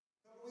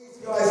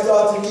Guys,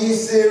 start a new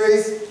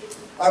series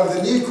with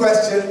a new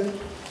question,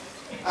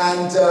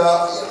 and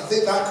I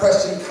think that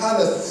question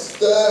kind of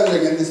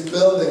stirring in this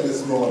building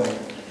this morning.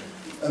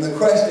 And the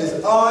question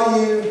is, are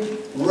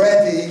you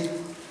ready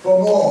for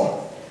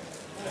more?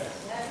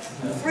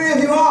 Three of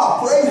you are.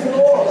 Praise the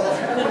Lord.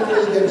 That's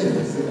really good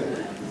news.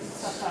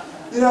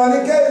 You know,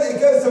 and it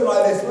goes something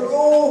like this. We're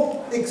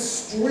all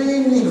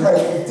extremely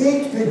grateful,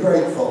 deeply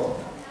grateful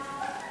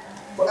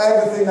for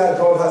everything that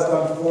God has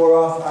done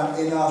for us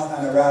and in us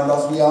and around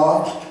us. We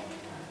are.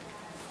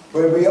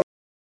 But we are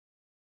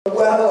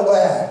well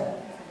aware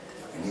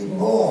we need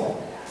more.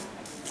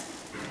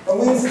 And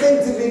we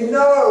instinctively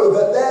know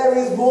that there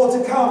is more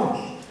to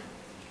come.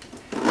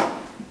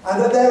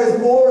 And that there is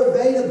more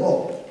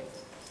available.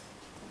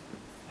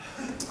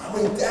 And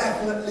we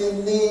definitely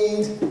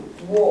need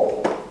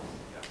more.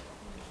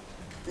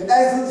 In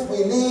essence,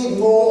 we need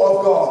more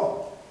of God.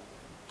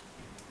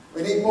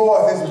 We need more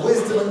of His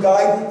wisdom and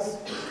guidance.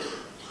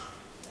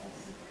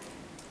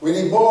 We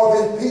need more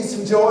of His peace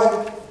and joy.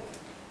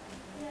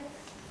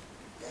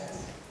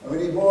 Yes. And we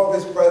need more of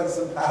His presence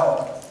and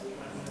power.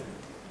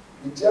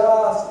 We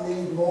just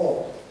need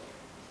more.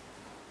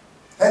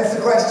 Hence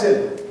the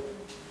question,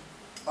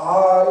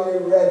 are you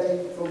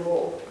ready for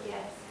more?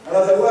 Yes. And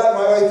as I work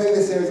my way through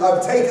this series,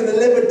 I've taken the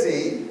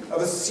liberty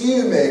of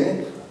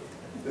assuming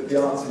that the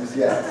answer is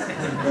yes.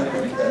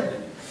 Okay.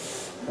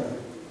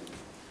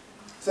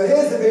 So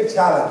here's the big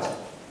challenge.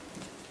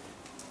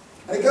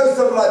 And it goes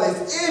something like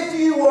this. If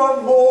you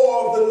want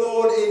more of the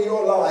Lord in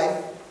your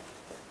life,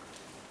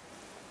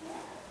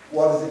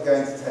 what is it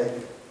going to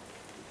take?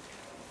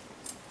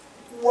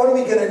 What are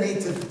we going to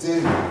need to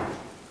do?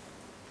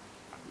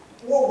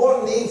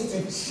 What needs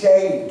to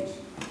change?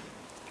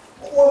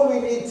 What do we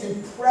need to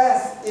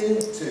press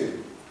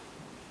into?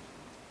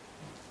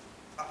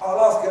 I'll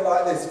ask it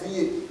like this for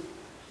you.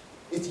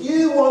 If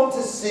you want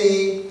to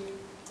see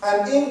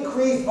an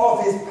increase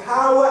of His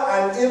power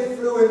and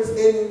influence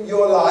in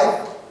your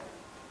life,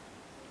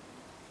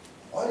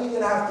 what are you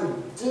going to have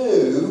to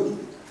do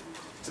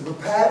to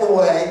prepare the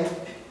way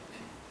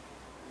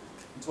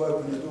and to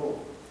open the door?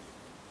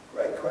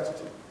 Great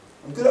question.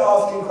 I'm good at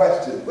asking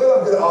questions. Well,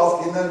 I'm good at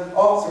asking them,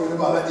 answering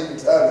them, I'll let you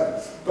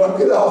determine. But I'm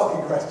good at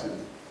asking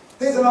questions.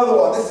 Here's another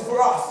one. This is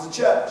for us as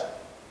a church.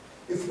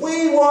 If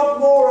we want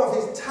more of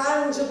His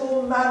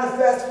tangible,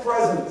 manifest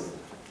presence,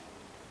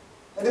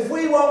 and if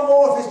we want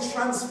more of His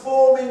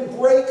transforming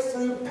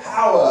breakthrough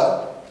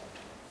power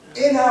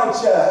in our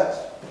church,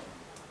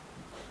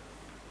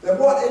 then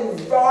what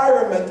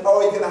environment are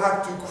we going to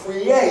have to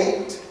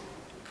create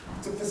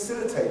to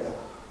facilitate that?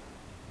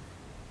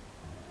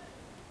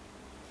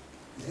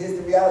 Here's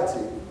the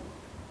reality.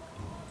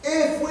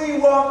 If we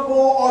want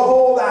more of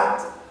all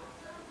that,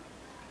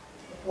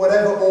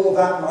 whatever all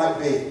that might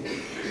be,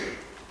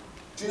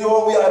 do you know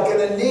what? We are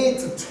going to need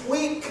to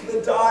tweak the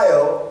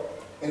dial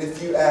in a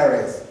few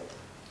areas.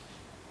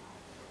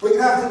 We're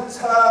going to have to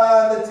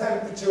turn the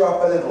temperature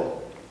up a little.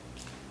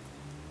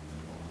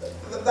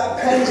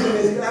 That pendulum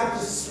is going to have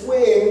to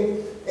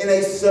swing in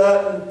a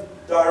certain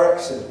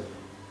direction.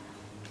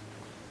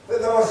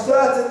 That there are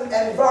certain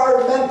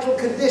environmental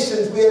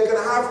conditions we are going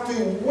to have to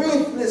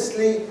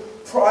ruthlessly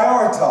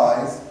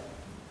prioritize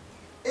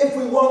if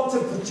we want to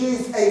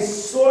produce a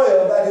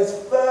soil that is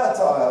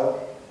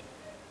fertile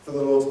for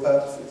the Lord's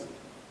purposes.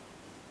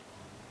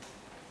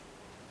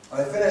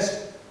 I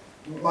finished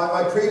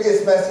my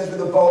previous message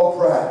with a bold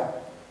prayer.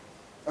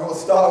 And we'll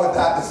start with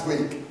that this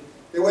week.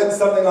 It went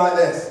something like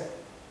this.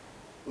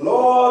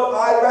 Lord,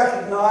 I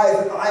recognize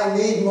that I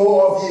need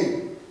more of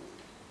you.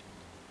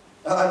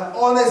 And I'm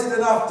honest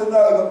enough to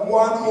know that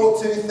one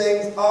or two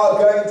things are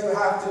going to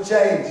have to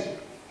change.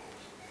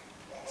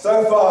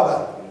 So,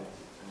 Father,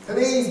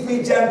 please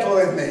be gentle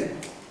with me.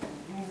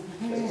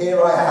 But here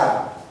I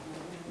am,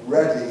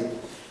 ready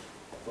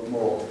for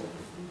more.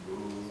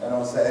 And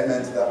I'll say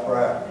amen to that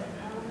prayer.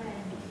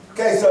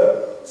 Okay,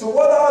 so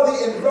what are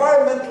the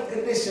environmental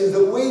conditions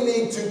that we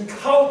need to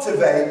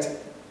cultivate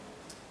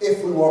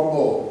if we want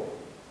more?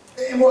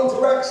 In what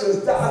directions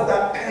does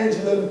that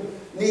pendulum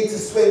need to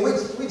swing?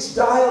 Which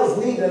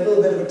dials need a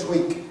little bit of a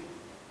tweak?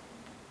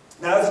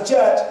 Now, as a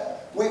church,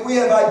 we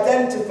have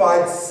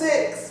identified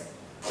 6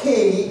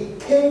 key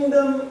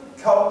kingdom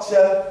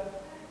culture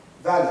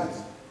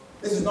values.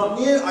 This is not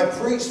new. I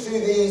preached through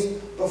these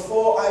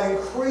before. I'm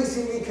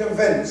increasingly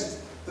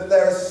convinced that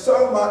there is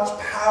so much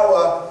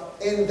power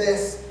in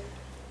this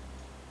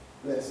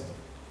list.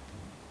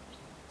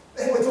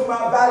 We're talking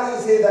about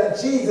values here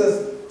that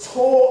Jesus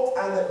taught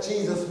and that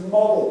Jesus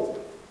modeled.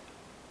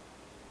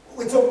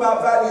 We're talking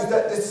about values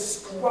that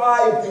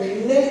describe the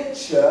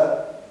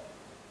nature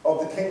of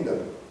the kingdom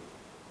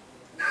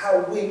and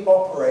how we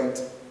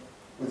operate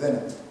within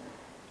it.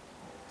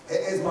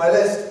 Here's my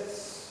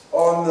list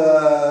on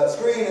the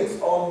screen. It's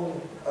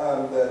on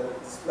the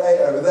display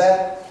over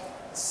there.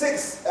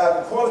 6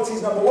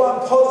 qualities. Number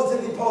 1,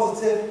 positively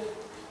positive.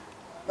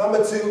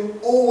 Number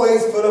 2,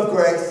 always full of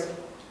grace.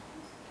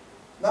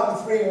 Number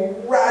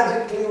 3,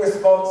 radically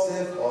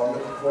responsive. Oh, I'm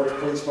looking forward to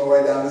preaching my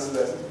way down this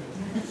list.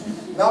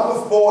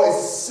 Number 4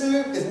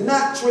 is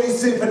naturally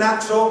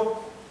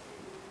supernatural.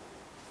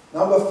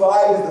 Number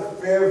 5 is the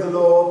fear of the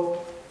Lord.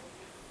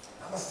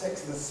 Number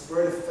 6 is the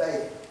spirit of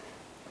faith.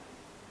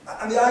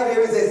 And the idea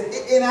is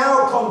this, in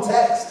our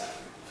context,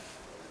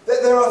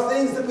 that there are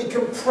things that we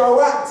can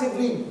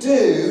proactively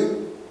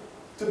do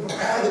to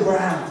prepare the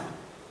ground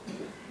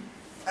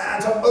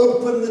and to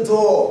open the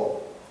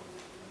door,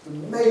 to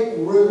make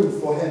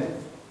room for Him.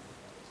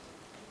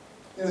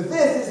 You know,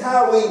 this is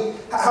how we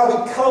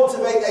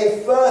cultivate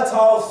a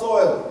fertile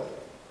soil,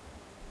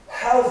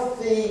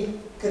 healthy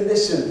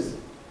conditions,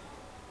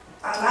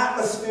 an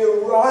atmosphere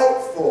right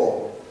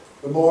for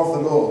the more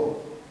of the Lord.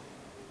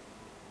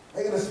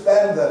 We're going to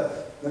spend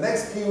the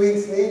next few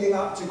weeks leading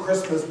up to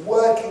Christmas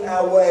working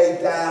our way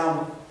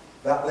down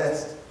that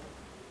list.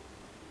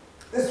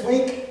 This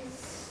week,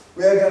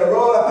 we are going to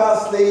roll up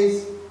our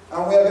sleeves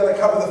and we are going to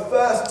cover the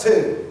first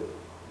 2,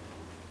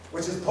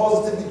 which is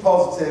positively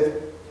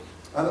positive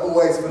and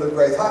always full of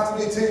grace. I have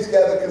to do 2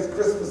 together because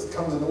Christmas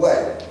comes in the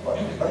way.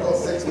 I've got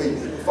 6 weeks,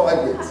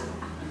 5 weeks.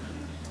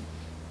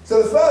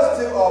 So the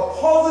first 2 are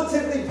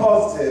positively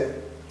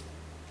positive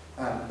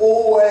and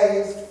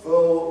always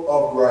full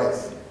of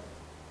grace.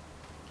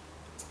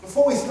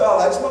 Before we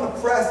start, I just want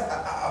to press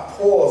a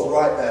pause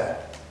right there.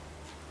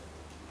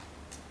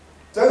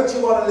 Don't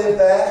you want to live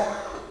there?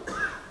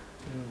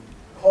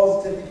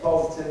 Positively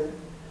positive,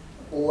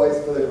 always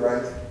full of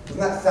grace. Doesn't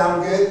that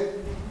sound good?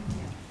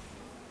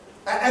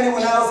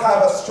 Anyone else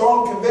have a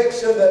strong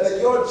conviction that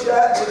your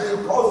church should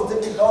be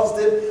positively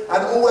positive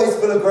and always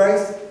full of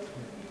grace?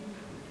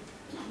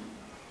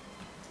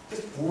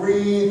 Just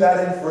breathe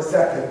that in for a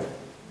second.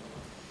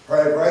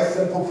 Pray a very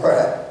simple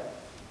prayer.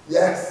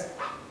 Yes,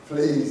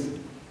 please.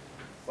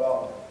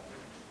 Well,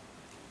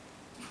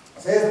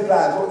 so here's the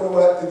plan. What we're going to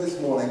work through this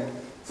morning.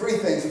 3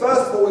 things.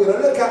 First of all, we're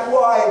going to look at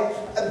why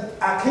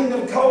our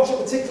kingdom culture,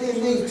 particularly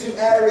in these 2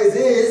 areas,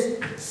 is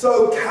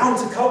so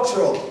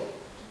countercultural.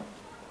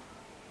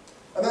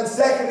 And then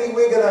secondly,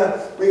 we're going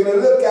to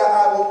look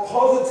at what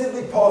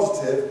positively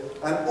positive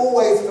and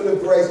always full of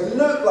grace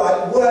look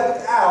like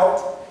worked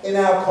out in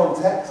our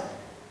context.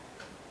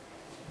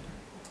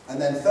 And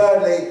then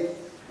thirdly,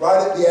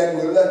 right at the end,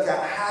 we'll look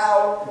at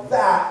how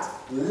that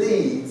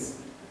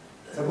leads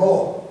to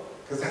more,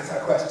 because that's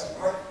our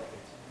question, right?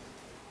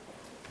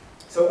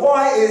 So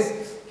why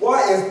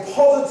is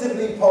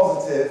positively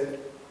positive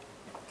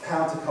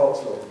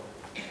countercultural?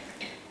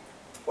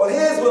 Well,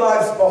 here's what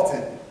I've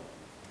spotted.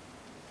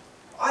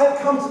 I've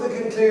come to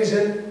the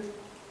conclusion,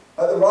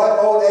 at the ripe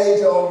old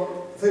age of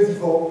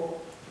 54,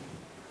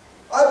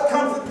 I've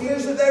come to the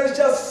conclusion that there is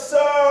just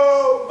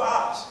so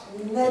much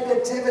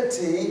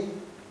negativity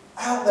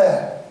out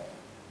there.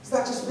 Is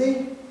that just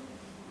me?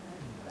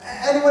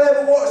 Anyone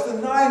ever watch the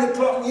 9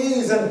 o'clock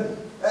news and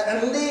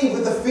leave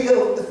with the feeling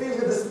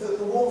of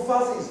the warm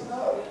fuzzies?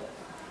 No.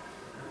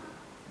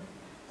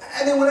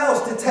 Anyone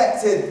else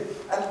detected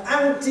an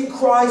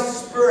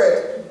antichrist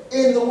spirit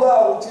in the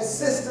world which is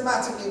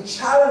systematically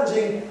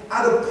challenging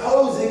and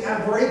opposing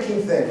and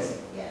breaking things?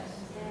 Yes.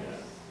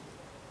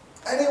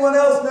 Anyone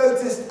else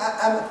noticed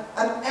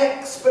an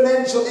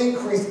exponential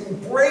increase in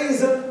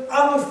brazen,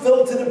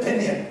 unfiltered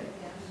opinion?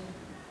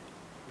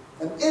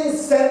 An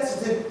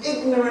insensitive,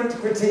 ignorant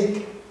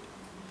critique,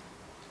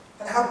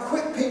 and how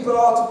quick people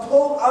are to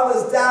pull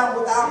others down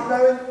without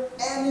knowing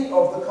any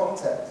of the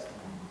context.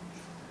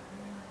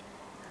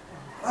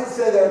 I'd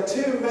say there are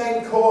 2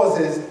 main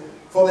causes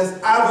for this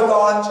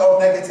avalanche of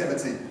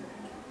negativity.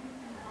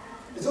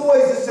 It's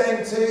always the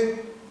same 2.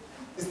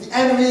 It's the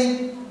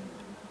enemy,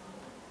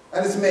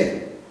 and it's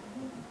me.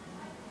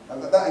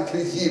 And that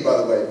includes you, by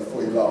the way,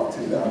 before you laugh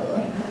too loud at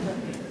that.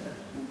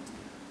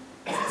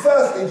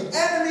 Firstly, the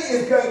enemy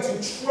is going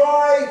to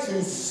try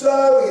to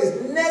sow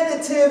his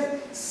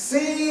negative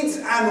seeds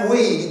and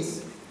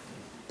weeds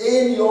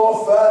in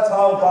your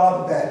fertile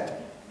garden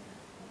bed.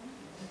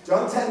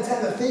 John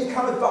 10:10, the thief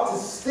cometh but to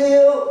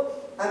steal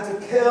and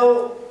to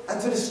kill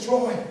and to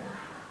destroy.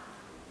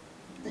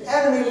 The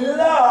enemy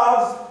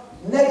loves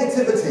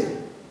negativity.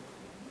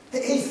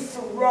 He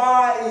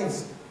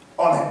thrives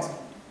on it.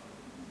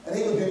 And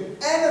he will do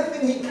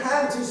anything he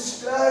can to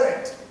stir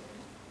it.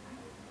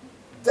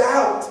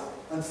 Doubt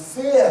and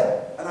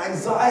fear and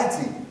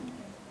anxiety,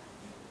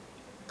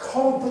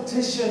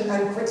 competition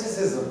and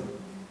criticism,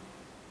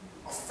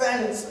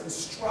 offense and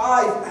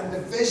strife and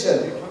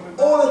division,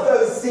 all of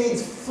those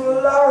seeds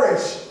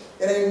flourish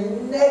in a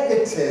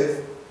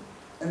negative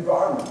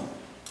environment.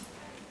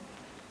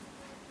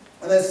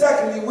 And then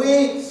secondly,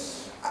 we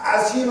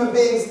as human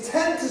beings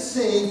tend to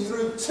see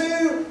through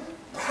 2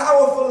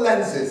 powerful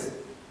lenses.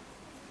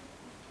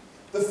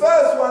 The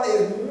first one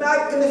is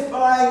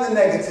magnifying the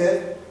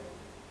negative,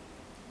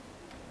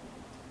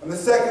 and the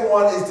second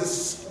one is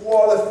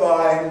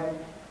disqualifying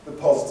the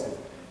positive.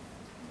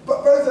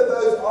 But both of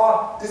those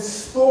are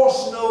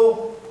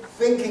distortional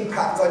thinking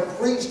patterns. I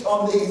preached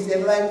on these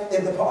in length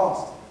in the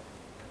past.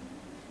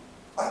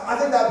 I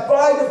think that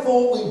by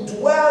default we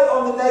dwell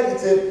on the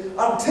negative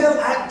until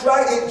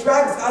it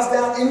drags us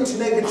down into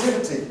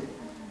negativity.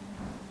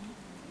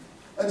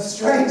 And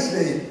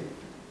strangely,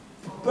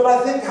 But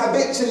I think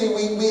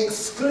habitually we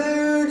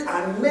exclude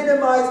and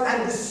minimize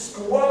and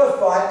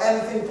disqualify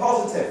anything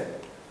positive.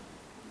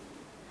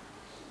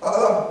 I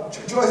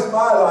love Joyce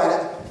Meyer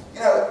line.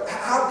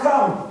 How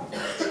come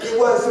it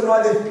works something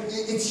like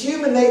this? It's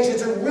human nature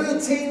to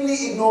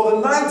routinely ignore the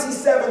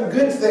 97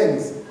 good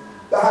things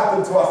that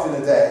happen to us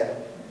in a day,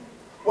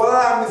 while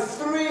allowing the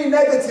 3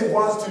 negative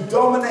ones to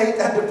dominate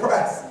and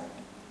depress.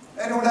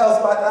 Anyone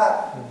else like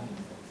that?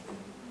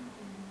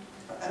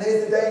 And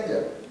here's the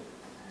danger.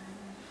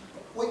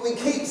 We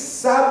keep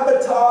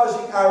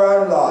sabotaging our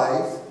own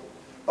lives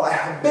by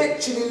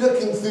habitually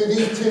looking through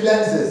these 2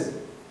 lenses,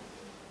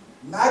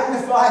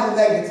 magnifying the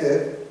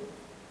negative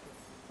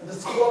and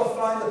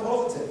disqualifying the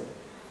positive.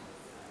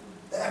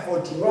 Therefore,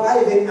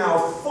 driving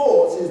our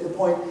thoughts is the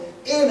point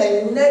in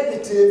a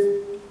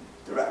negative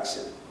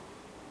direction.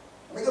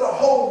 And we've got a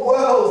whole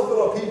world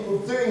full of people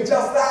doing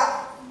just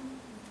that,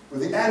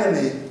 with the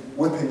enemy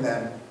whipping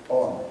them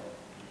on.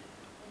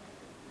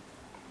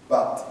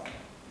 But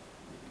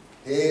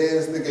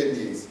here's the good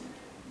news.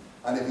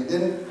 And if you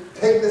didn't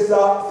pick this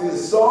up through the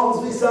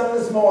songs we sang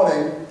this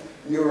morning,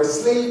 you were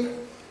asleep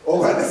or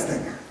weren't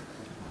listening.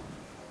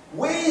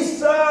 We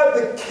serve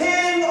the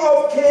King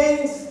of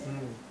Kings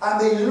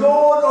and the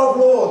Lord of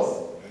Lords.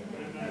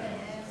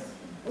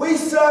 We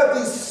serve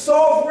the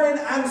sovereign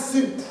and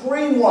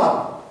supreme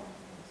one,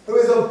 who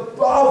is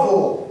above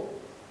all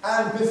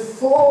and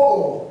before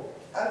all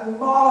and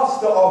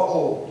master of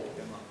all.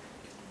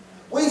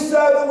 We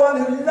serve the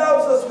one who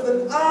loves us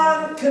with an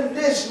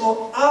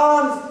unconditional,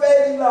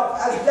 unfailing love,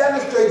 as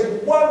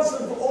demonstrated once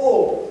and for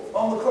all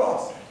on the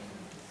cross.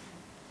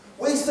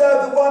 We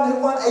serve the one who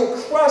won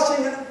a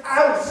crushing and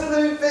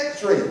absolute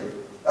victory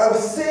over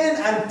sin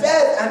and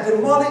death and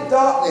demonic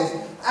darkness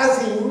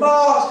as he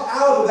marched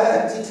out of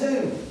that empty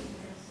tomb.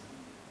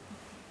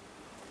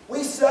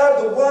 We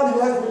serve the one who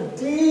has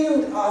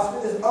redeemed us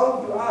with his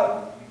own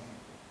blood,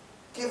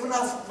 given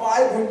us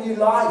vibrant new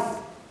life,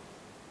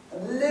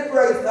 and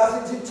liberated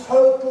us into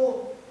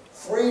total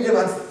freedom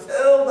and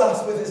filled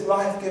us with his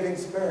life-giving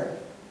spirit.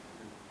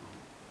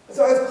 And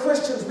so as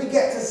Christians, we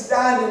get to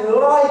stand in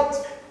light,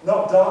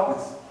 not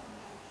darkness,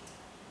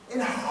 in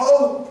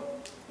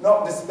hope,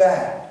 not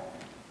despair,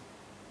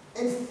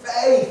 in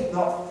faith,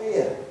 not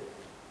fear,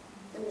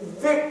 in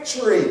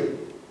victory,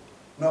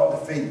 not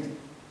defeat,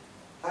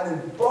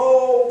 and in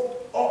bold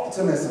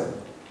optimism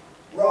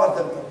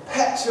rather than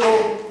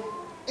perpetual,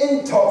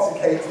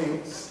 intoxicating,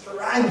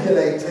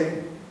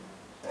 strangulating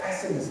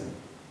pessimism.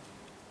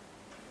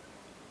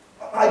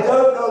 I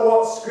don't know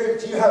what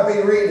script you have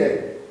been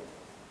reading,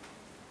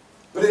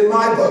 but in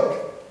my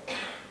book,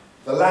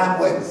 the Lamb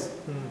wins.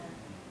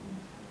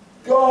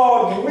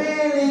 God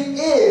really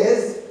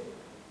is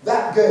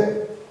that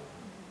good.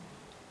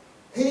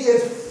 He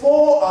is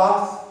for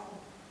us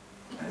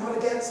and not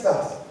against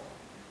us.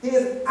 He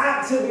is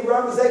actively,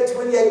 Romans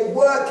 8:28,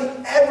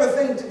 working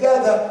everything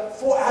together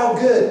for our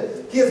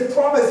good. He has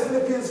promised,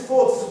 Philippians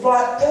 4, to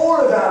supply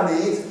all of our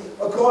needs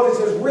according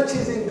to his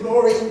riches in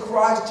glory in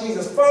Christ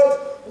Jesus. Folks,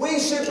 we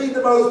should be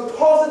the most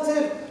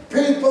positive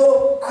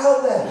people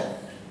out there.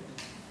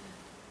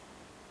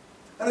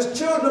 And as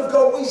children of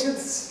God, we should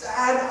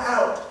stand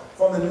out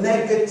from the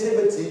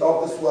negativity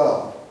of this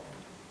world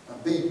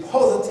and be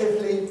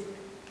positively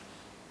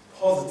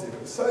positive.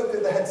 It was so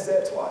good they had to say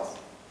it twice.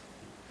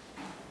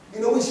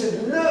 We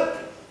should look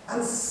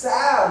and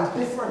sound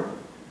different.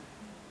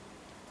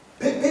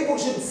 People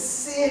should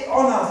see it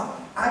on us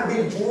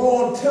and be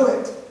drawn to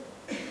it.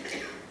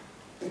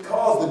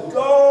 Because the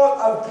God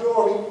of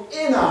glory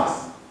in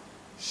us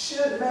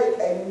should make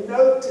a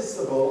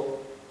noticeable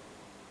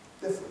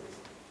difference.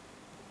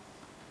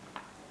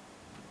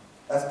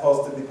 That's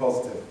positively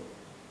positive.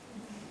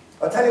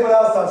 I'll tell you what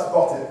else I've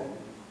spotted.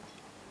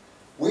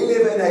 We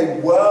live in a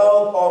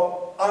world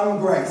of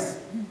ungrace.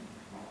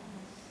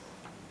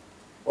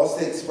 What's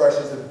the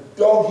expression? It's a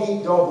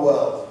dog-eat-dog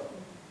world.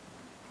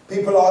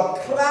 People are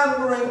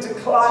clamoring to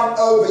climb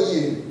over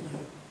you,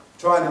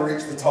 trying to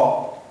reach the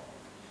top.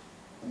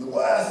 And the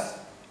worse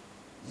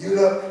you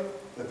look,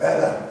 the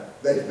better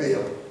they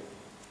feel.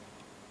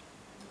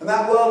 And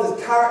that world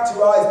is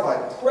characterized by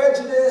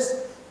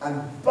prejudice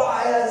and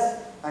bias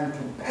and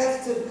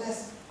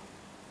competitiveness.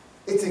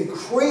 It's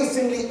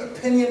increasingly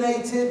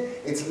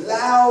opinionated. It's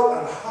loud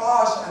and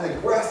harsh and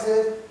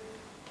aggressive.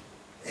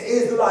 It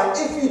is the line.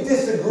 If you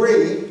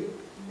disagree,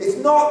 it's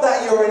not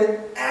that you're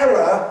in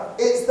error,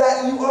 it's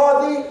that you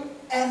are the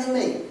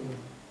enemy.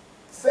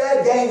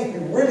 Fair game to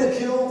be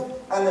ridiculed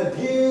and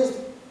abused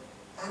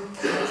and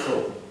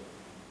cancelled.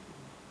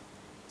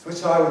 To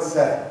which I would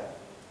say,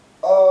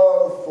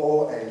 oh,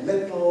 for a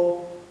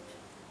little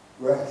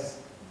grace.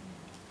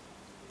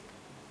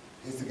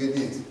 Here's the good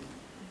news.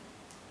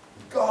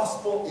 The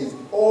gospel is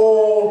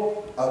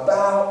all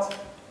about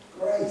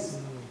grace.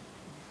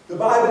 The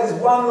Bible is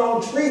one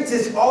long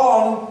treatise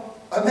on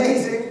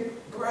amazing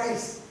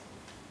grace.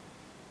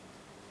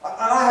 And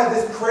I have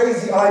this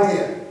crazy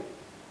idea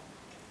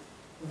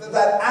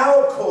that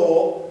our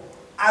call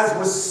as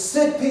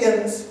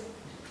recipients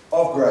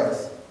of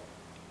grace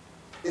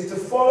is to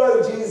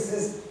follow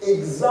Jesus'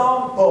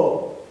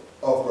 example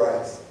of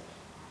grace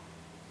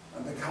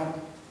and become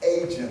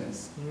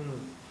agents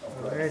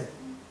of grace.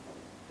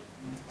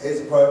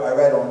 Here's a quote I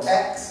read on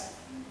X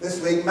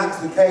this week, Max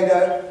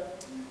Lucado.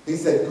 He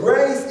said,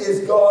 "Grace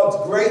is God's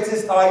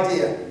greatest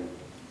idea,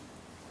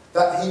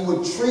 that he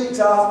would treat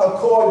us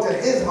according to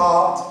his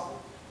heart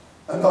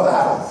and not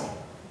ours."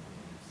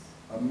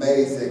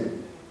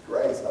 Amazing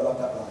grace. I love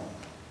that line.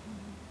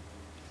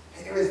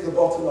 Here is the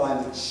bottom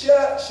line. The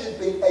church should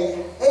be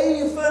a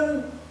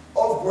haven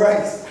of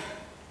grace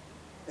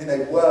in a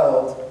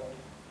world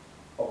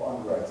of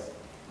ungrace.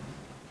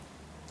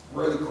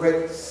 Really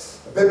quick,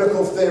 a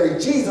biblical theory.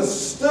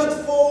 Jesus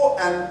stood for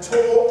and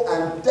taught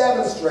and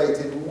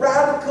demonstrated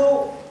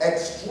radical,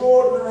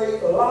 extraordinary,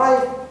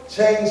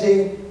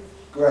 life-changing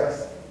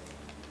grace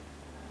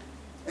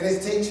in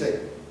his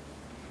teaching.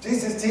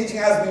 Jesus' teaching,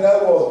 as we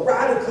know, was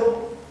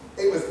radical.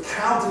 It was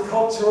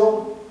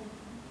countercultural.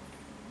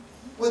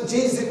 With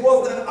Jesus, it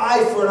wasn't an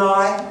eye for an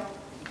eye.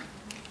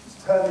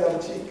 Just turn the other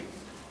cheek.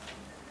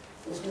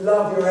 It was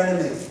love your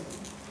enemies.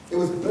 It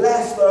was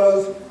bless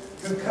those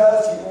who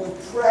curse you. It was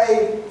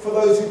pray for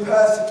those who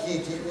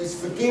persecute you. It was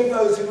forgive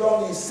those who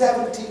wrong you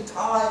 70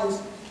 times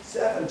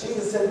 7.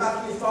 Jesus said,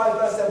 Matthew 5,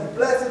 verse 7,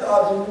 "Blessed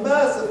are the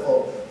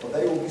merciful, for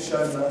they will be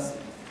shown mercy."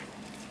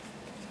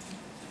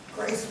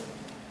 Grace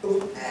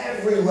was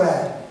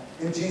everywhere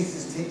in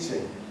Jesus'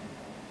 teaching.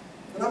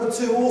 And number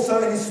 2,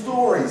 also in his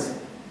stories.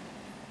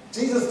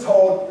 Jesus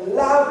told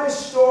lavish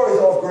stories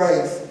of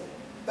grace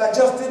that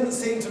just didn't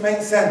seem to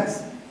make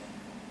sense.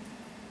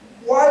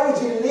 Why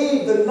would you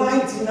leave the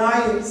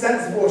 99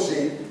 sensible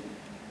sheep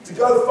to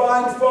go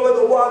follow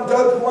the one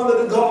dopey one that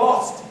had got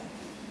lost?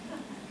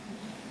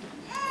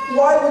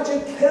 Why would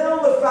you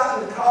kill the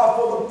fattened calf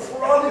for the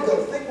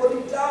prodigal? Think what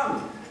he'd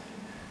done.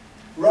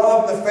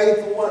 Rather than the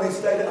faithful one who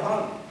stayed at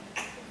home.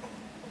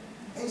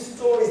 These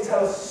stories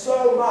tell us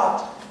so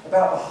much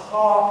about the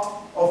heart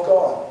of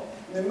God.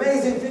 And the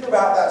amazing thing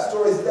about that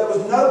story is that there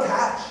was no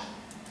catch.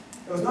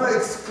 There was no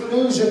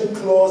exclusion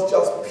clause,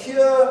 just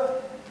pure,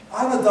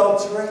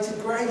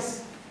 unadulterated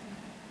grace.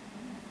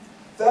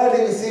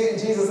 Thirdly, we see it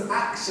in Jesus'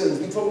 actions.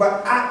 We talk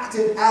about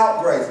acted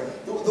out grace.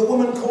 The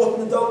woman caught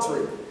in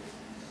adultery.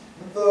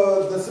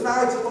 The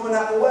Samaritan woman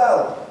at the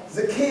well.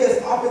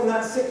 Zacchaeus up in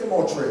that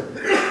sycamore tree.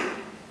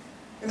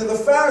 The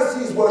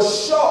Pharisees were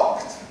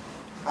shocked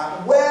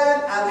at when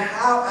and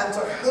how and to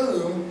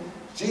whom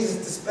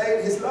Jesus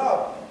displayed his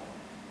love.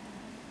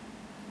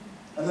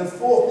 And then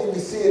fourthly, we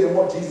see it in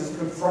what Jesus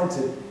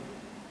confronted.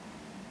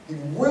 He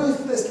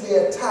ruthlessly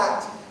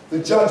attacked the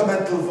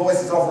judgmental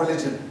voices of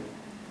religion.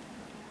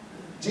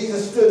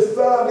 Jesus stood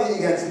firmly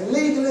against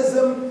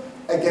legalism,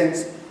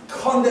 against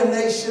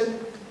condemnation,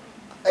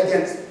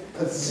 against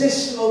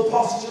positional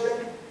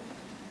posturing.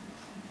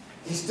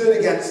 He stood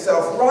against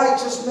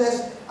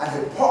self-righteousness and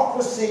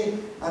hypocrisy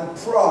and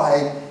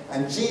pride,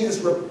 and Jesus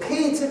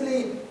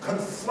repeatedly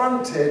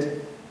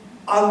confronted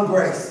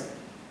ungrace.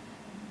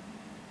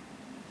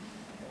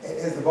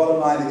 Here's the bottom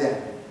line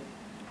again.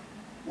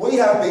 We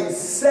have been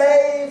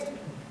saved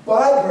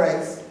by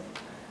grace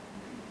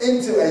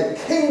into a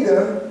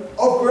kingdom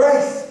of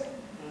grace.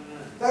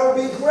 That would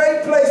be a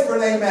great place for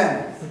an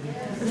amen.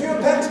 If you're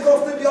a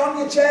Pentecostal, be on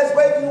your chairs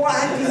waving your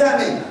hankies at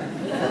me.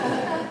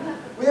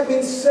 We have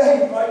been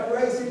saved by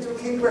grace into a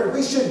kingdom of grace.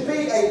 We should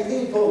be a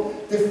people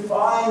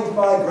defined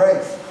by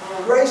grace.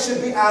 Grace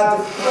should be our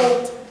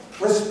default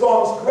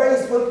response.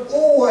 Grace will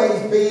always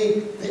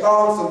be the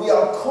answer. We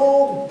are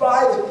called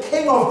by the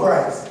King of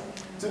grace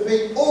to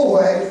be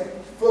always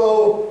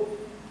full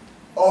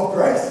of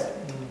grace.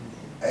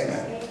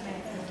 Amen.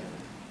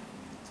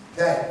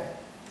 Okay.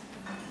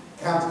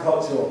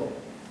 Countercultural.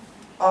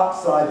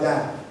 Upside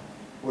down.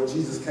 What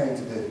Jesus came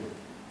to do.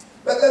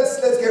 Let's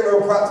get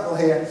real practical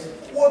here.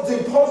 What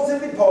do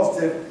positively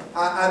positive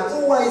and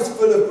always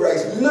full of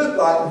grace look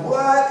like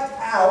worked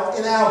out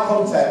in our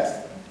context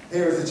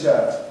here as a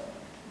church?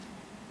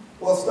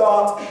 We'll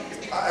start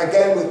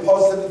again with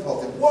positively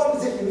positive. What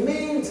does it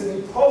mean to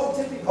be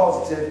positively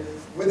positive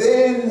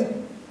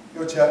within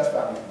your church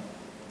family?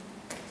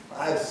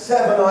 I have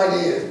 7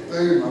 ideas.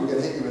 Boom, I'm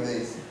going to hit you with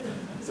these.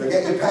 So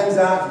get your pens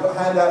out, you've got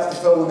handouts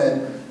to fill them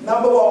in.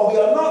 Number 1, we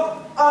are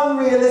not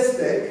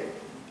unrealistic,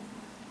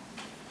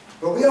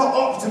 but we are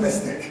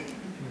optimistic.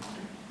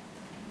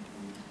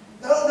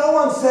 No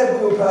one said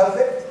we were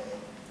perfect.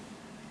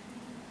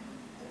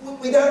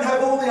 We don't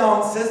have all the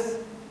answers.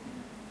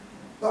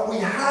 But we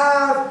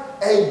have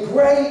a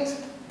great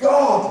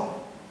God.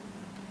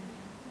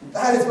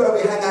 That is where we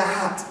hang our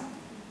hat.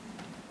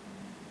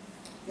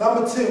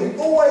 Number 2, we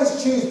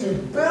always choose to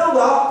build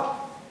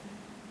up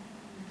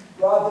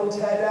rather than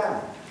tear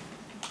down.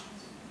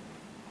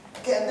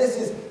 Again, this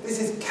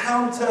is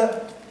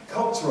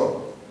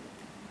counter-cultural.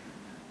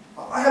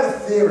 I have a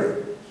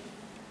theory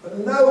that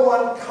no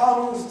one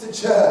comes to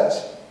church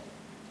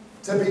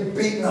to be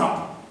beaten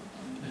up.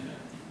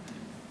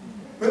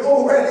 We're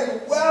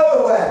already well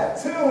aware,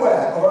 too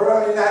aware of our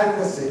own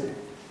inadequacy.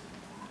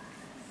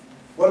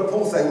 What did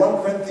Paul say?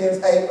 1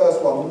 Corinthians 8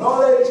 verse 1.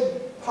 Knowledge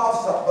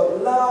puffs up,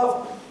 but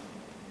love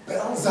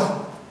builds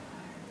up.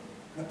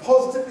 And a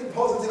positively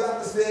positive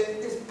atmosphere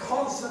is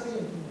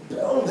constantly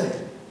building.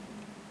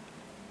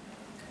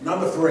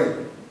 Number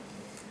 3,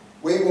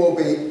 we will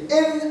be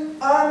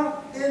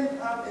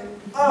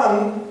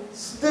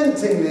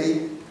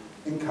unstintingly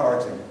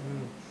encouraging.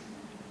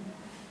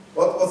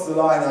 What's the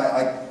line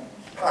I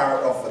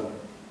parrot often?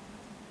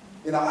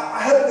 You know,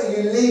 I hope that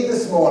you leave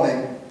this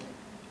morning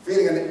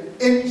feeling an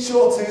inch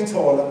or 2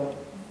 taller,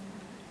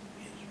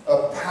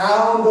 a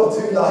pound or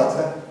 2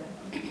 lighter,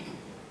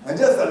 and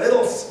just a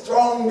little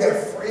stronger,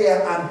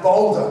 freer, and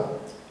bolder.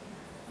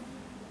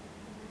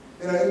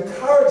 You know,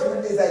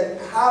 encouragement is a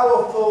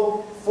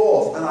powerful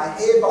force, and I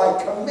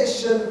hereby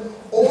commission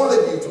all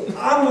of you to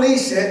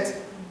unleash it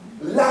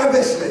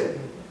lavishly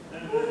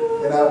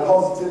in our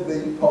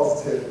positively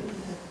positive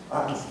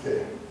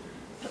atmosphere.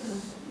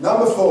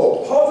 Number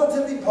 4,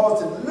 positively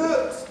positive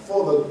looks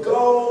for the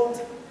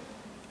gold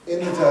in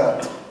the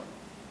dirt.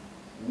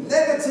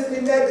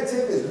 Negatively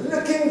negative is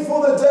looking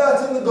for the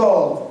dirt in the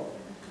gold,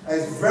 and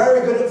is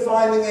very good at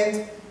finding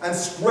it and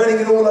spreading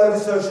it all over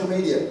social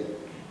media.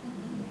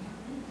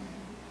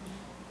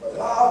 But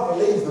love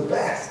believes the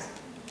best.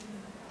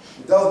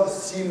 It doesn't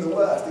assume the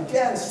worst.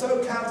 Again,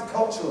 so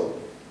countercultural.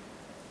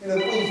 You know,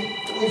 that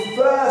we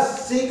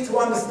first seek to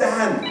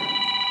understand.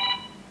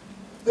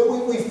 That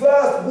we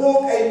first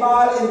walk a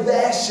mile in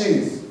their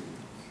shoes.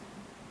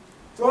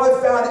 So I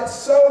found it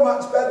so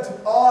much better to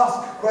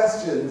ask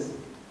questions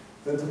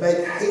than to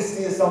make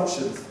hasty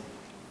assumptions.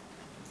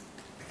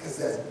 Because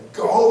there's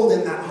gold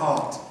in that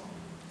heart.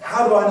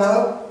 How do I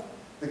know?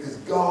 Because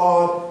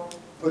God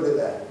put it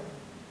there.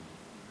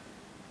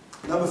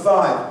 Number 5.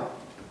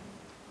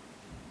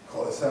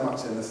 God, there's so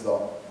much in this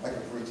lot. I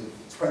could preach a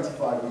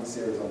 25-week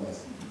series on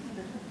this.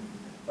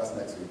 That's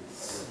next week.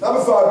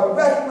 Number 5, we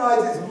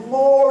recognize it's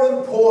more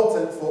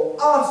important for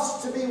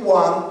us to be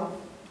one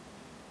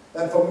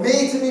than for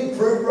me to be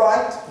proved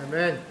right.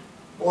 Amen.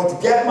 Or to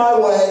get my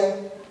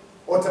way,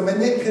 or to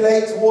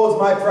manipulate towards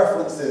my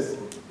preferences.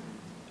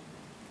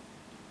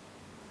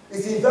 You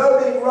see, though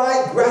being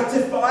right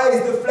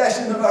gratifies the flesh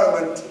in the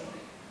moment,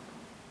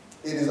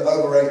 it is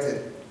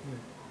overrated.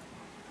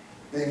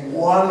 Being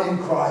one in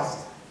Christ,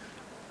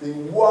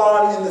 being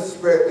one in the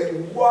Spirit,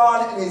 being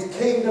one in His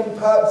kingdom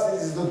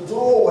purposes is the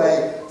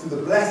doorway to the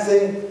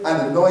blessing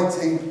and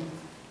anointing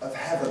of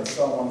heaven.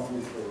 Psalm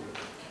 133.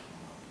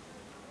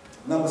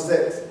 Number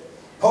 6.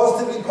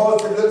 Positively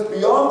positive looks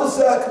beyond the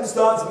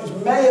circumstance which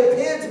may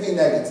appear to be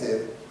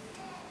negative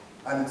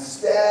and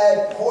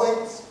instead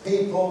points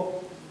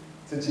people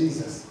to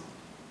Jesus.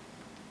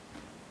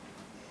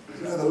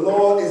 You know, the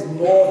Lord is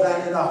more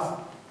than enough.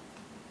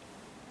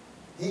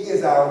 He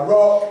is our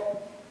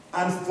rock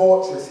and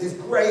fortress. His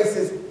grace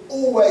is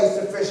always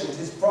sufficient.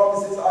 His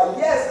promises are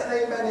yes and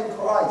amen in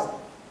Christ.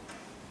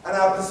 And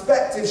our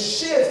perspective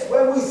shifts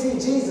when we see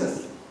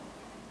Jesus.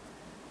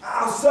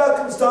 Our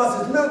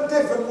circumstances look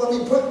different when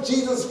we put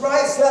Jesus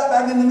right slap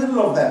bang in the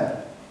middle of them.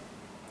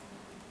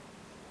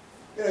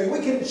 You know, we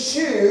can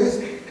choose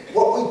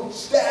what we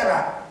stare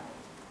at.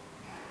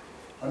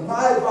 And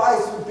my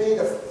advice would be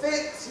to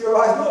fix your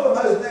eyes, not on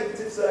those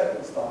negative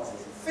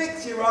circumstances.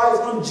 Fix your eyes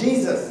on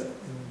Jesus,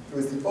 who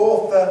is the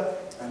author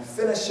and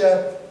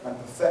finisher and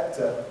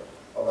perfecter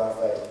of our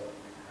faith.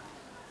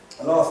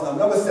 And last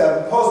number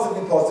 7,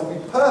 positively positive.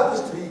 We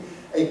purpose to be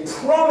a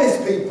promise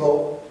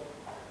people,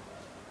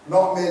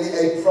 not merely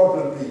a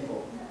problem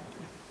people.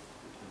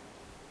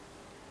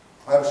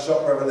 I have a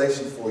shock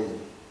revelation for you.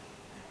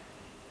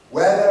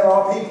 Where there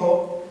are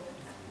people,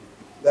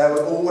 there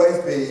will always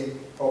be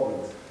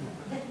problems.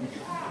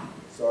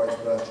 Sorry to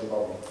burst your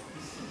bubble.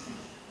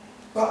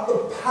 But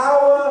the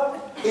power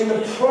in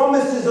the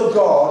promises of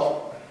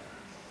God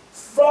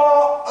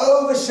far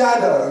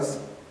overshadows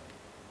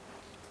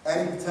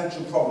any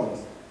potential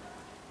problems.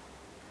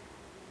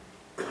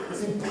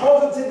 See,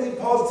 positively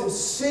positive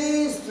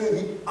sees through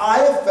the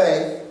eye of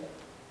faith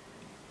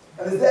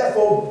and is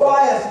therefore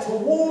biased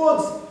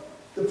towards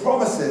the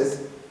promises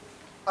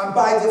and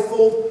by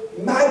default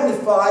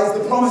magnifies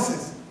the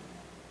promises.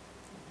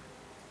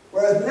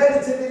 Whereas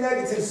negatively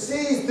negative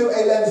sees through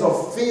a lens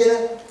of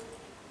fear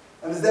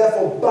and is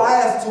therefore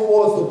biased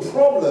towards the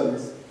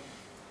problems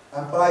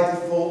and by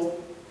default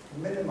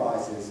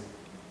minimizes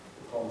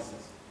the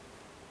promises.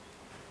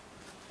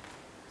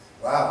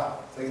 Wow,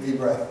 take a deep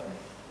breath.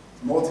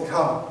 More to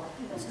come.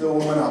 I'm still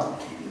warming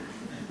up.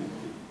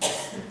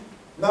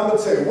 Number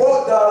 2,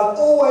 what does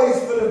always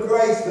full of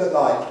grace look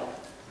like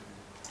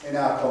in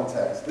our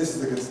context? This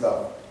is the good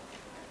stuff.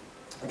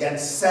 Again,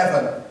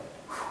 7.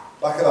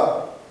 Back it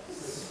up.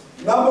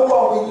 Number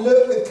 1, we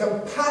look with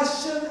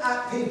compassion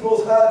at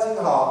people's hurting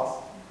hearts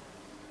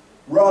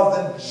rather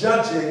than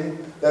judging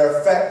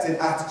their affected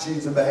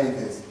attitudes and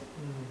behaviours.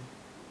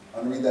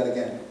 I'm going to read that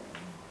again.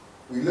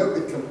 We look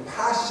with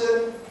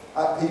compassion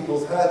at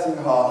people's hurting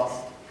hearts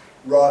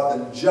rather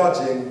than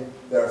judging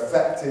their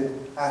affected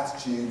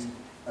attitudes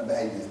and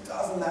behaviours.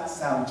 Doesn't that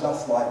sound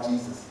just like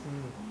Jesus?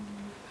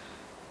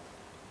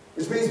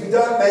 Which means we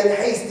don't make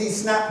hasty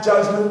snap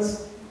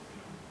judgments,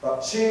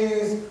 but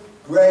choose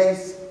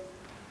grace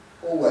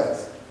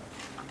always.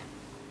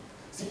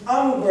 See,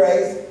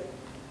 ungrace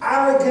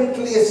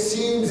arrogantly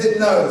assumes it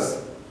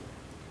knows,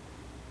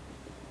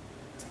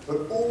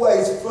 but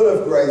always full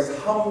of grace,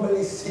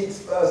 humbly seeks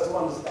first to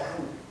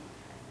understand.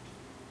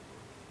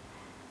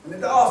 And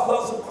it asks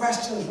lots of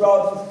questions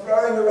rather than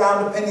throwing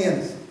around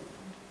opinions.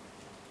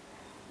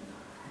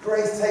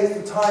 Grace takes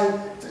the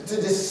time to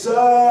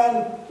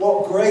discern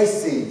what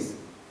grace sees,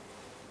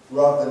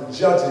 rather than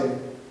judging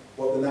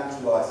what the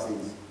natural eye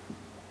sees.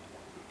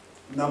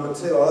 Number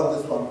 2, I love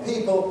this one.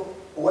 People,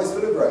 always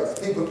full of grace.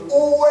 People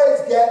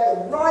always get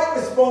the right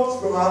response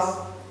from us,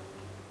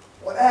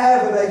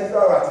 whatever they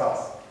throw at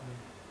us.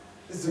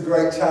 This is a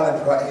great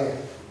challenge right here.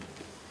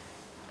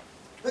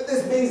 But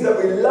this means that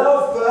we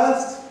love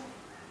first,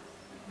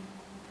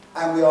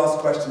 and we ask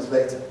questions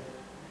later.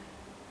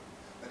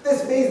 But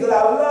this means that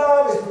our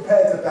love is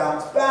prepared to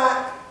bounce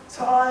back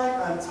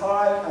time and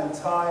time and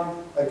time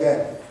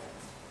again.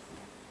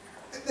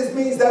 This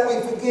means that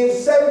we forgive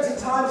 70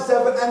 times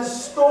 7 and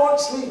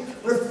staunchly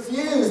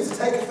refuse to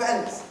take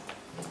offense.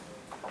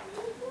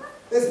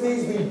 This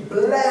means we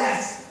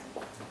bless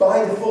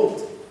by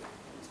default,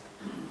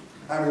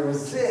 and we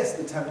resist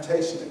the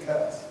temptation to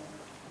curse.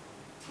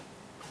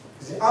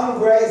 Because the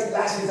ungrace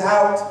lashes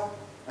out,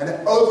 and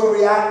it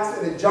overreacts,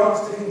 and it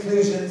jumps to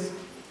conclusions,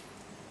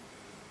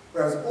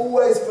 whereas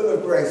always full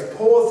of grace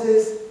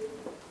pauses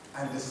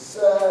and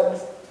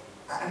discerns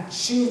and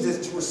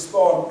chooses to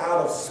respond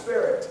out of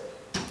spirit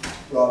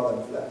rather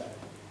than flesh.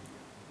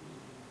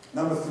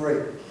 Number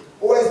 3,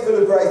 always full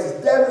of grace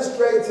is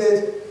demonstrates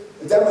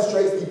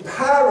the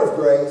power of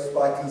grace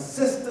by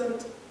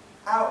consistent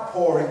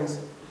outpourings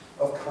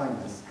of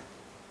kindness.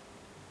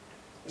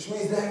 Which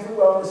means that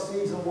everyone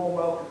receives a warm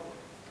welcome.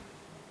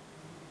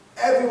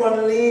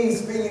 Everyone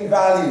leaves feeling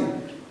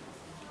valued.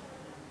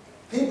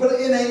 People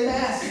in a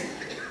mess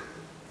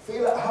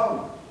feel at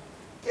home.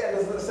 Again,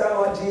 doesn't it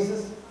sound like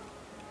Jesus?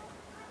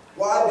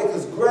 Why?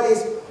 Because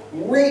grace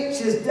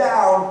reaches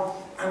down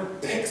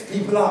and picks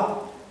people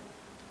up,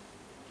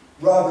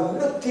 rather than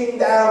looking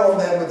down on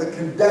them with the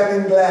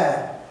condemning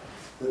glare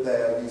that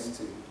they are used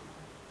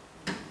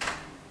to.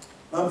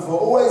 Number 4,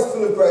 always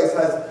full of grace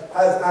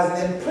has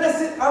an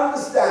implicit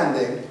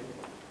understanding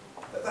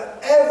that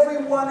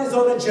everyone is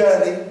on a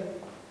journey,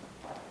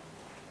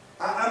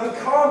 and we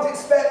can't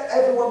expect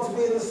everyone to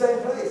be in the same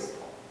place.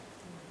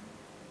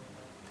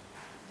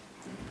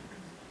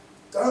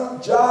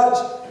 Don't judge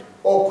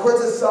or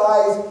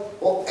criticize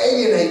or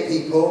alienate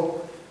people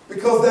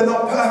because they're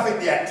not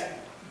perfect yet.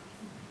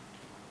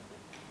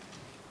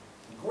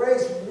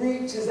 Grace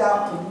reaches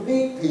out to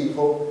meet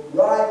people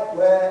right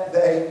where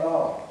they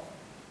are.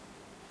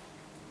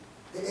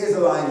 Here's a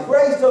line.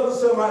 Grace doesn't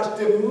so much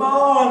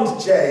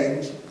demand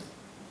change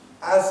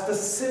as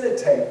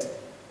facilitate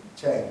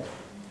change.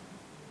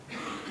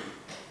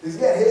 Because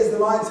again, here's the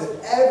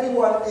mindset.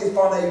 Everyone is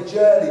on a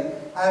journey,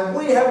 and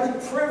we have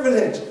the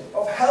privilege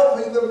of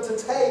helping them to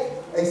take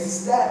a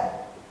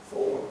step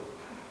forward.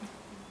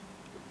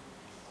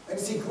 And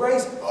you see,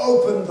 grace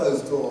opened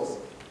those doors,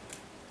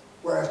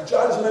 whereas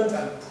judgment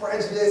and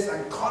prejudice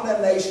and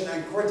condemnation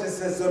and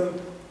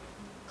criticism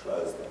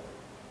closed them.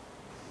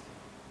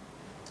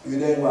 You're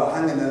doing well.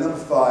 Hang in there. Number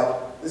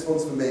 5. This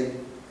one's for me.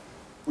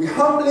 We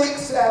humbly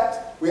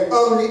accept we're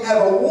only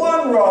ever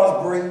one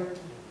raspberry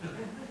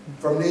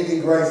from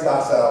needing grace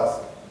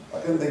ourselves. I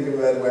couldn't think of a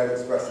better way of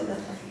expressing it.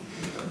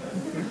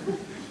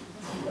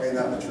 Ain't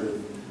that the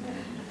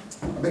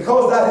truth? And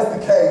because that is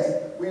the case,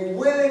 we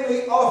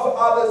willingly offer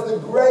others the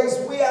grace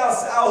we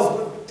ourselves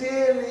would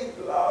dearly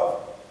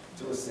love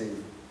to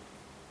receive.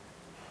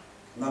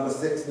 Number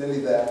 6, nearly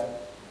there.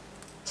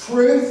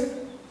 Truth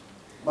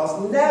must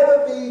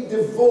never be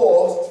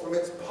divorced from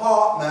its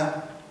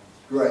partner,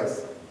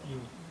 grace.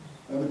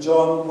 Remember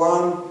John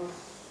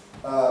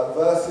 1,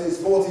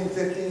 verses 14,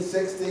 15,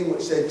 16,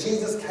 which said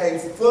Jesus came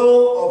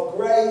full of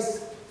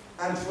grace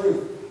and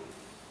truth.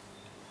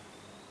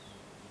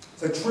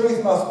 So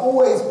truth must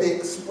always be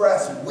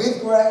expressed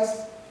with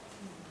grace,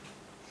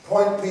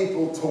 point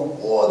people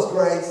towards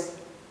grace,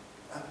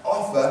 and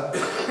offer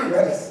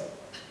grace.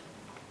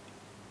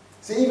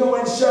 See, even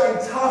when showing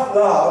tough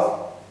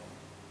love,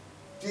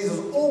 Jesus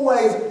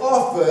always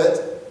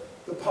offered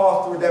the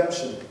path to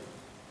redemption.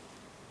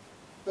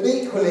 But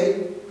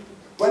equally,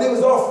 when he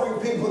was offering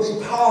people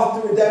the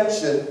path to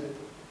redemption,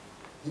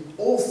 he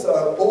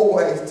also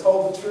always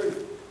told the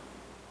truth.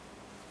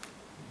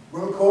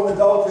 When we're caught in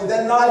adultery,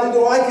 then neither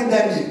do I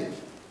condemn you,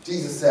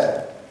 Jesus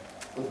said.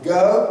 But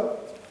go,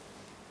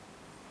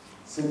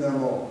 sin no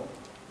more.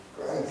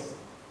 Grace,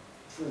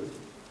 truth.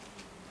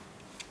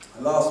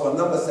 And last one,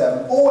 number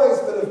 7, always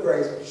full of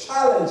grace,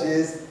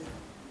 challenges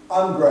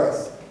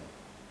ungrace.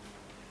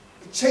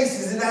 He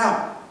chases it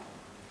out.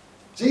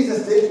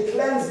 Jesus did. He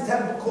cleansed the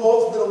temple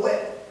courts with a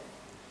whip.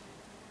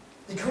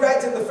 He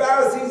corrected the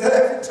Pharisees at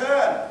every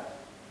turn.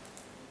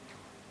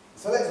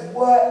 So let's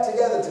work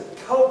together to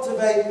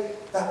cultivate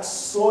that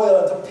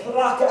soil and to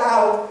pluck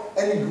out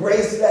any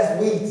graceless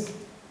weeds.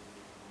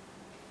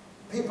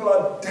 People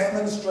are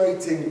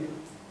demonstrating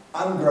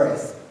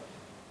ungrace.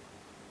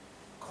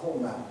 Call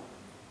them out.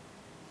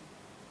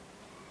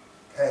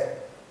 Okay.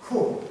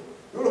 Whew.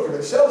 You're looking at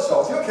bit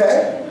shell-shocked. You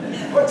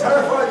okay? Quite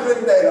terrified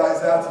when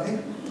daylight's out of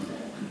you.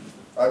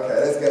 Okay,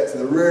 let's get to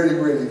the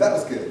really, that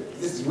was good.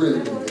 This is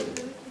really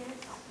good.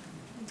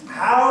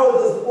 How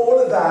does all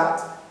of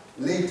that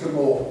lead to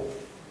more?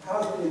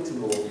 How does it lead to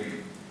more?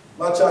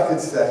 Much I could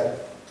say,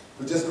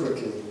 but just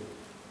quickly.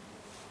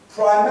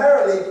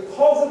 Primarily,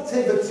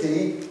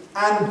 positivity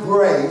and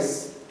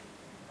grace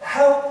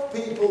help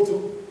people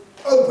to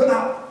open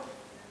up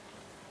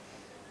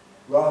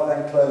rather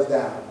than close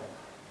down.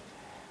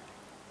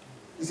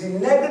 You see,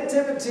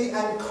 negativity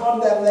and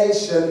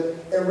condemnation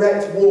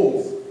erect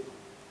walls,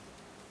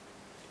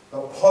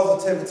 but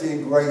positivity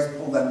and grace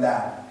pull them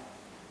down.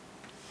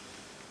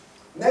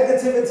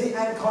 Negativity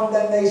and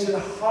condemnation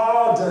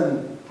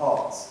harden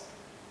hearts,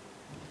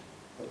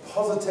 but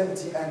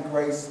positivity and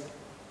grace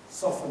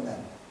soften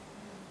them.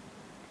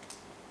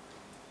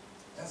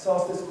 Let's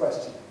ask this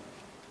question.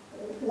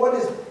 What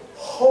is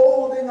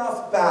holding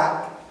us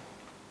back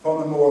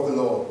from the more of the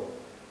Lord?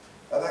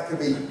 Now, that could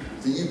be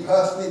for you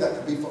personally, that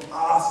could be for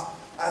us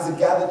as a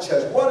gathered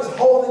church. What is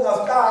holding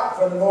us back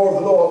from the more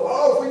of the Lord?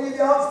 Oh, if we need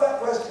to answer that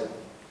question.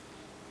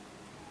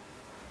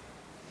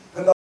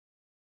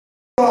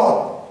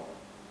 God.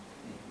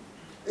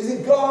 Is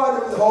it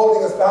God who is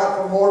holding us back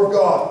from more of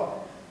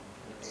God?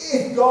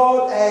 Is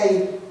God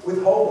a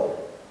withholder?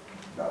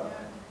 No.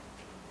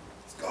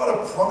 Is God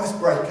a promise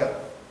breaker?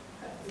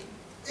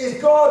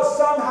 Is God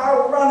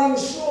somehow running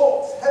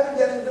short? Heaven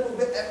getting a little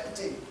bit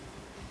empty?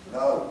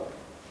 No.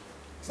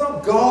 It's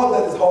not God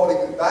that is holding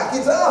it back,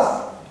 it's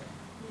us.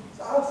 It's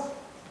us.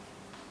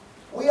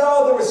 We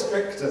are the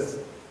restrictors.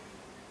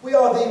 We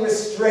are the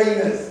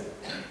restrainers.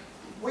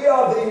 We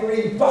are the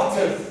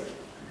rebutters.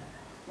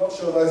 Not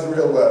sure those are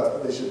real words,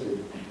 but they should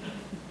be.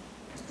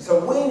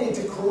 So we need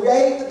to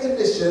create the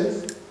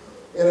conditions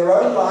in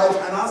our own lives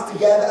and us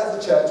together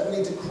as a church. We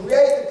need to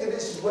create the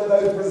conditions where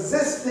those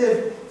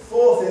resistive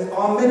forces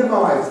are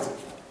minimized.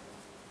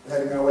 We're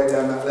heading our way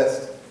down that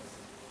list.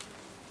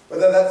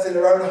 Whether that's in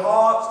our own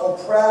hearts or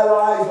prayer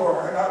lives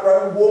or in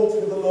our own walks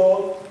with the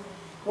Lord,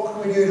 what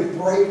can we do to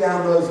break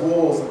down those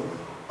walls and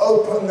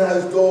open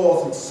those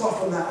doors and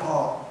soften that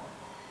heart?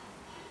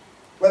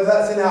 Whether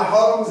that's in our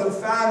homes and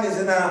families,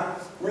 in our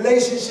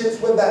relationships,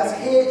 whether that's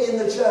here in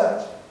the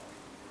church.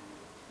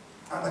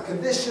 And the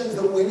conditions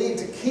that we need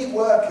to keep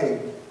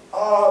working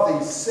are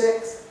these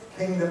 6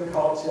 kingdom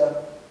culture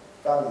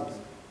values.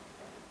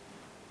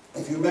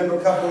 If you remember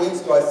a couple of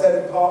weeks ago, I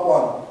said in part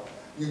 1,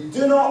 you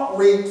do not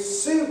reap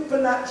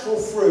supernatural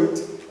fruit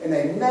in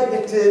a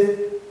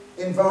negative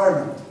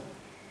environment.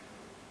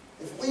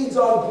 If weeds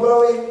are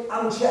growing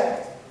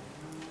unchecked,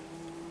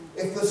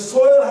 if the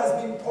soil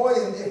has been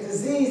poisoned, if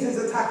disease is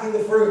attacking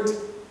the fruit,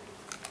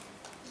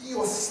 you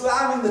are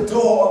slamming the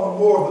door on the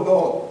more of the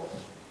Lord.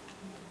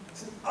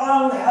 It's an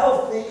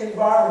unhealthy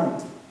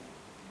environment.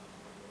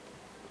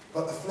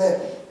 But the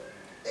flip,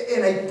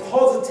 in a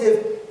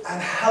positive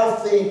and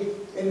healthy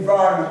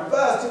environment,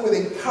 bursting with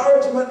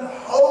encouragement,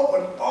 hope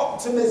and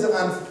optimism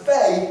and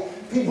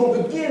faith,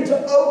 people begin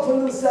to open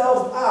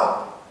themselves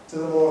up to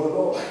the more of the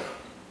Lord.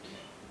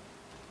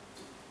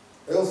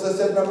 It also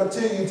said, number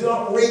 2, you do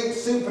not reap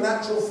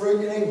supernatural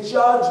fruit in a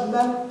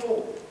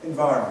judgmental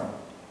environment.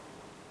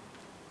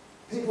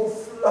 People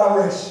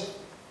flourish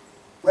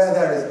where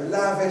there is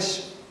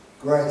lavish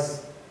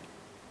grace.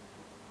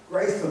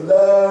 Grace to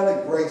learn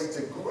and grace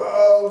to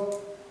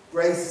grow,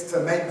 grace to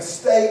make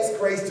mistakes,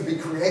 grace to be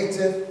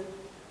creative.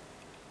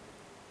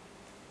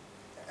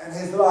 And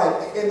his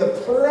life, in the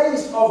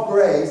place of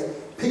grace,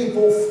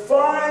 people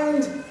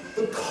find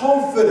the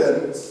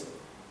confidence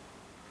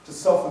to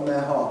soften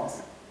their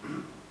hearts.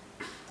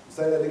 I'll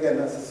say that again,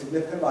 that's a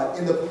significant line.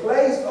 In the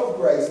place of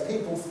grace,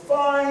 people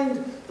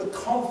find the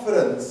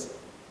confidence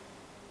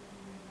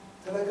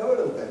to let go a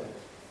little bit.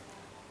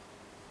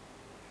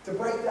 To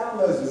break down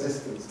those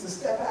resistance, to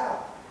step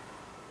out.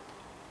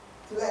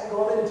 To let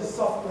God in, to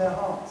soften their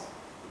hearts.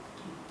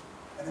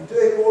 And in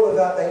doing all of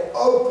that, they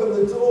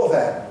open the door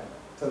then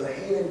to the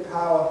healing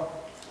power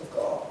of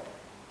God.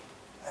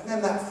 And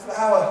then that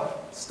flower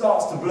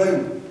starts to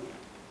bloom.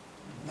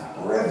 And that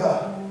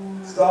river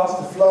starts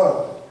to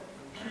flow.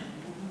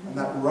 And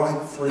that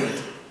ripe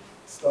fruit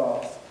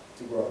starts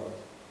to grow.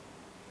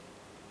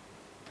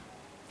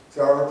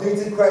 So our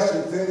repeated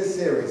question through this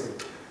series,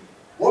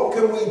 what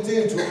can we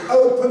do to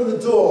open the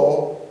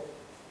door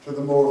to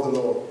the more of the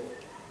Lord?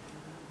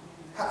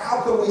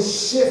 How can we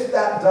shift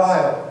that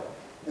dial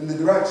in the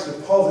direction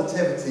of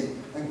positivity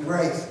and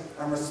grace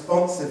and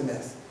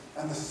responsiveness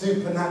and the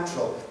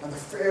supernatural and the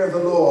fear of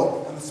the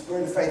Lord and the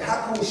spirit of faith?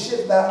 How can we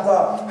shift that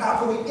dial? How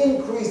can we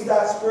increase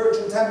that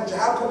spiritual temperature?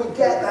 How can we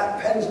get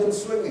that pendulum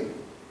swinging?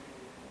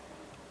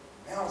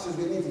 The answer is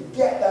we need to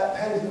get that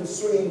pendulum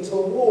swinging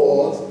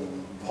towards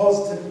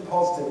positive,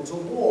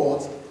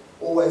 towards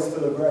always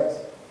full of grace.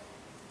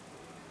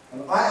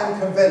 And I am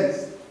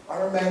convinced,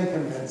 I remain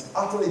convinced,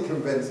 utterly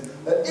convinced,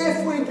 that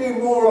if we do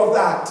more of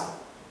that,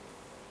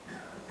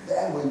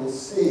 then we will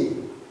see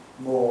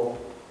more